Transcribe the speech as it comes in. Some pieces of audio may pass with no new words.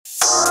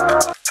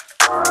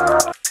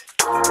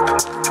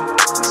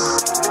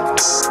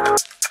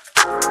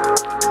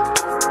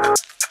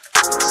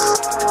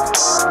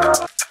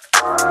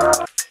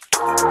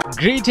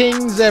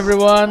Greetings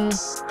everyone.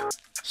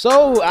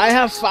 So I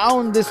have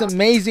found this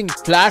amazing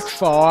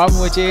platform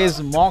which is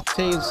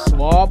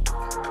Mocktailswap,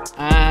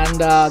 and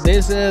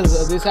this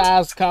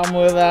has come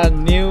with a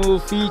new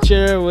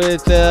feature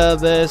with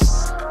this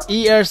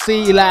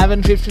ERC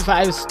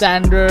 1155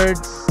 standard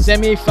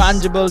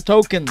semi-fungible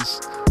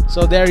tokens.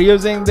 So they're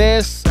using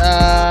this,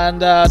 and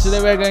today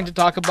we're going to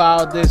talk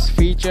about this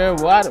feature.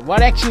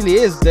 What actually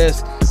is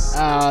this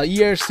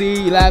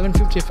ERC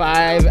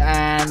 1155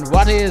 and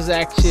what is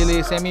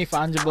actually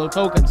semi-fungible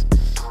tokens?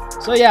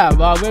 So yeah,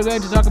 we're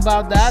going to talk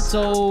about that.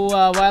 So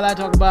while I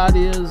talk about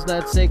it,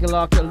 let's take a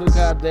look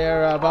at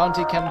their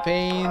bounty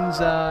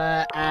campaigns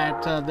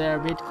at their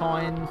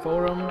Bitcoin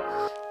forum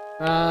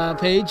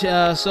page.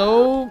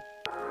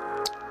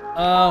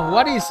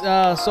 What is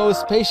so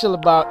special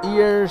about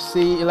ERC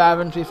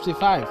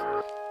 1155?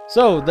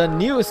 So the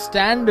new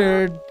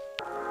standard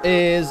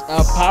is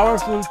a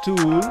powerful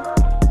tool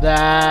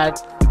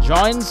that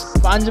joins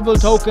fungible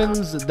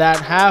tokens that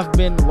have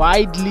been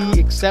widely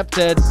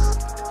accepted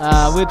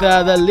with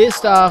the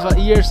list of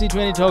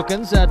ERC20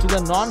 tokens to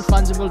the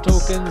non-fungible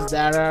tokens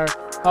that are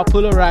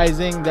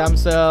popularizing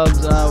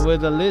themselves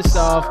with a list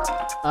of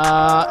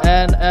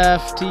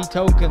NFT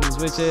tokens,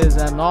 which is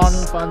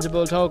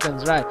non-fungible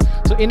tokens, right?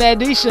 So in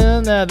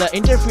addition, the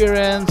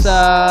interface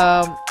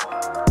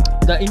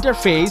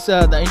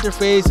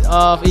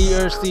of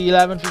ERC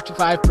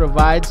 1155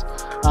 provides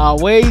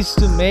ways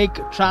to make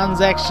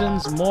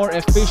transactions more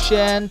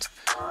efficient,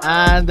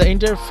 and the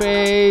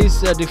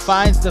interface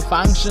defines the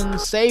function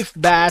safe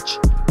batch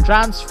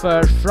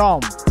transfer from,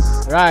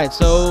 right?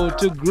 So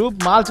to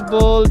group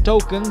multiple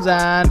tokens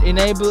and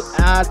enable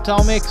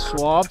atomic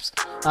swaps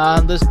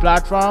on this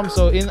platform.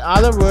 So in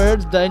other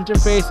words, the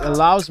interface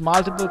allows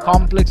multiple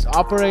complex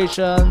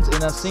operations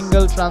in a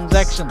single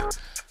transaction.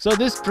 So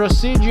this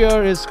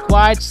procedure is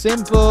quite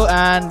simple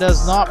and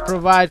does not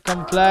provide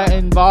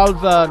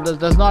involve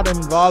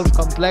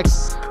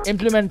complex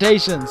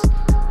implementations.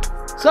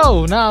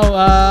 So now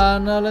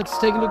let's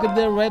take a look at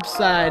their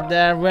website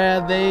there,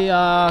 where they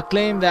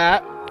claim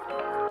that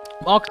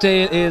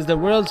Mocktail is the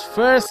world's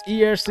first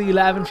ERC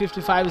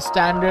 1155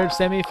 standard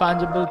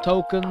semi-fungible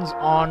tokens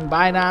on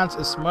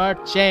Binance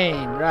Smart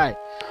Chain, right?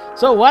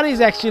 So what is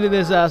actually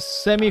this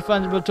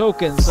semi-fungible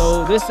token?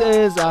 So this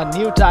is a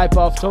new type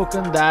of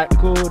token that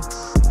could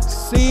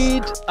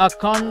seed a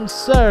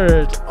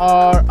concert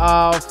or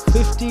a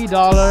 $50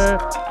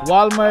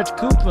 Walmart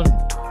coupon.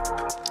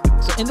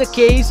 So in the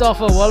case of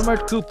a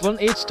Walmart coupon,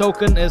 each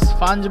token is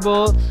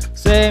fungible,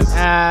 same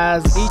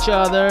as each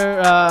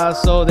other,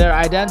 so they're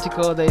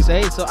identical, they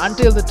say. So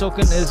until the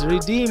token is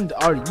redeemed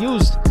or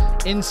used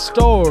in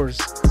stores.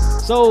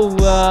 So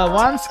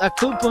once a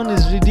coupon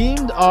is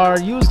redeemed or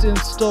used in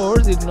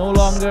stores, it no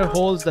longer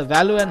holds the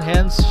value, and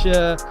hence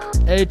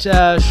it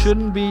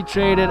shouldn't be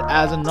traded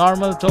as a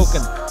normal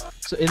token.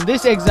 So in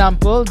this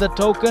example, the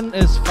token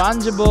is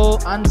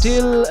fungible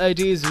until it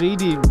is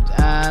redeemed,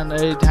 and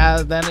it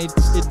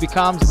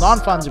becomes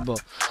non-fungible.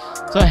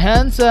 So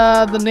hence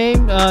the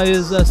name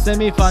is a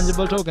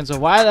semi-fungible token. So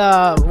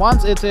while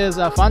once it is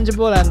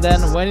fungible, and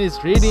then when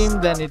it's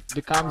redeemed, then it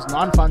becomes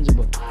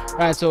non-fungible,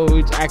 right? So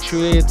it's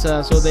actually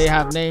so they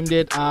have named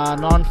it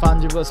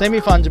non-fungible,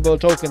 semi-fungible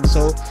token.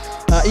 So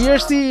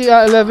ERC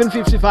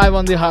 1155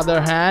 on the other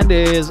hand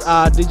is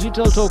a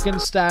digital token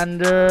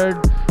standard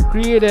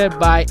created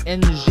by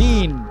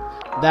Engine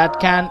that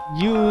can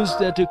use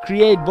to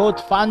create both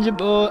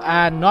fungible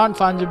and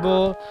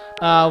non-fungible,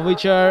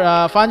 which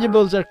are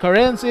fungibles are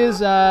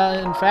currencies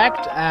in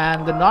fact,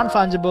 and the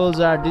non-fungibles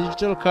are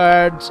digital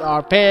cards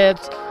or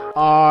pets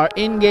or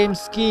in-game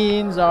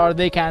skins, or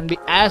they can be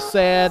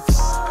assets.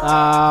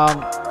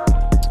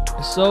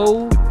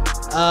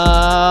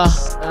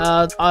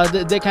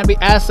 They can be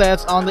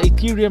assets on the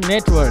Ethereum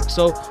network.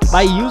 So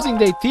by using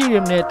the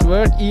Ethereum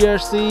network,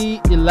 ERC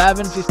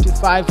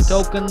 1155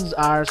 tokens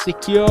are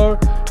secure,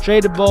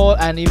 tradable,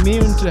 and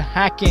immune to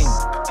hacking,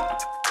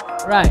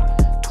 right?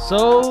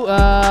 So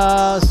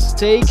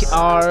stake,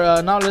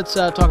 or now let's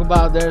talk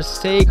about their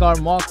stake or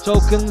mock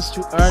tokens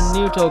to earn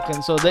new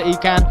tokens. So that you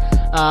can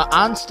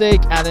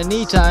unstake at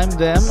any time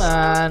them,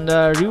 and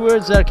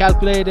rewards are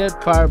calculated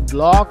per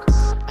block,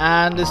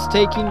 and the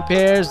staking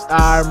pairs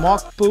are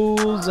mock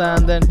pools,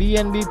 and then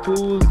BNB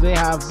pools, they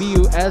have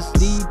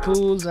BUSD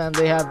pools, and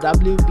they have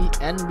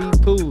WBNB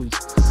pools.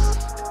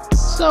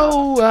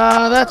 So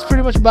that's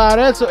pretty much about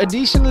it. So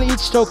additionally,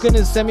 each token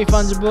is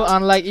semi-fungible,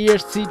 unlike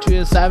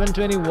ERC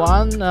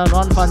 721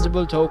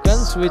 non-fungible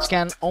tokens, which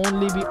can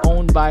only be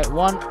owned by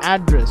one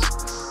address.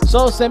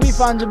 So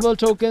semi-fungible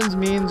tokens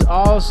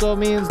also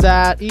means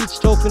that each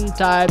token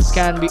types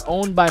can be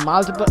owned by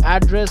multiple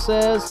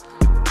addresses,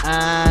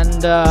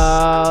 and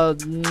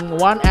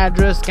one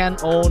address can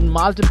own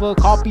multiple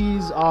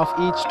copies of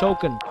each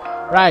token,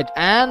 right?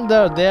 And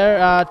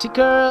their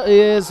ticker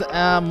is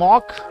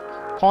mock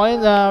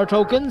coin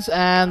tokens,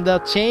 and the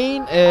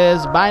chain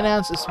is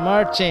Binance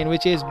Smart Chain,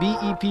 which is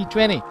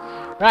BEP20.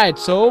 Right,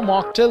 so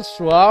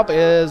Mocktailswap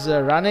is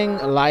running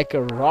like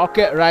a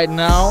rocket right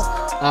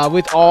now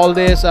with all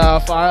this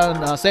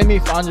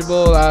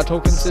semi-fungible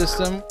token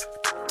system.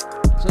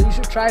 So you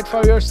should try it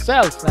for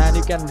yourself, and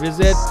you can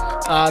visit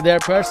their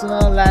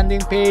personal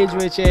landing page,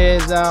 which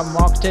is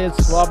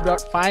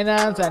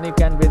mocktailswap.finance, and you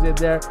can visit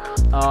their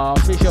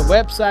official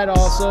website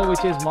also,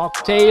 which is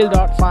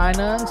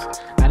mocktail.finance,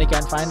 and you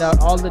can find out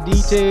all the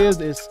details.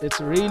 It's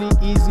really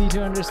easy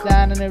to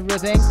understand and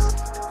everything.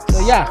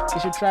 So yeah, you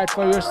should try it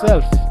for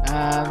yourself,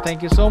 and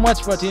thank you so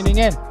much for tuning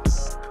in.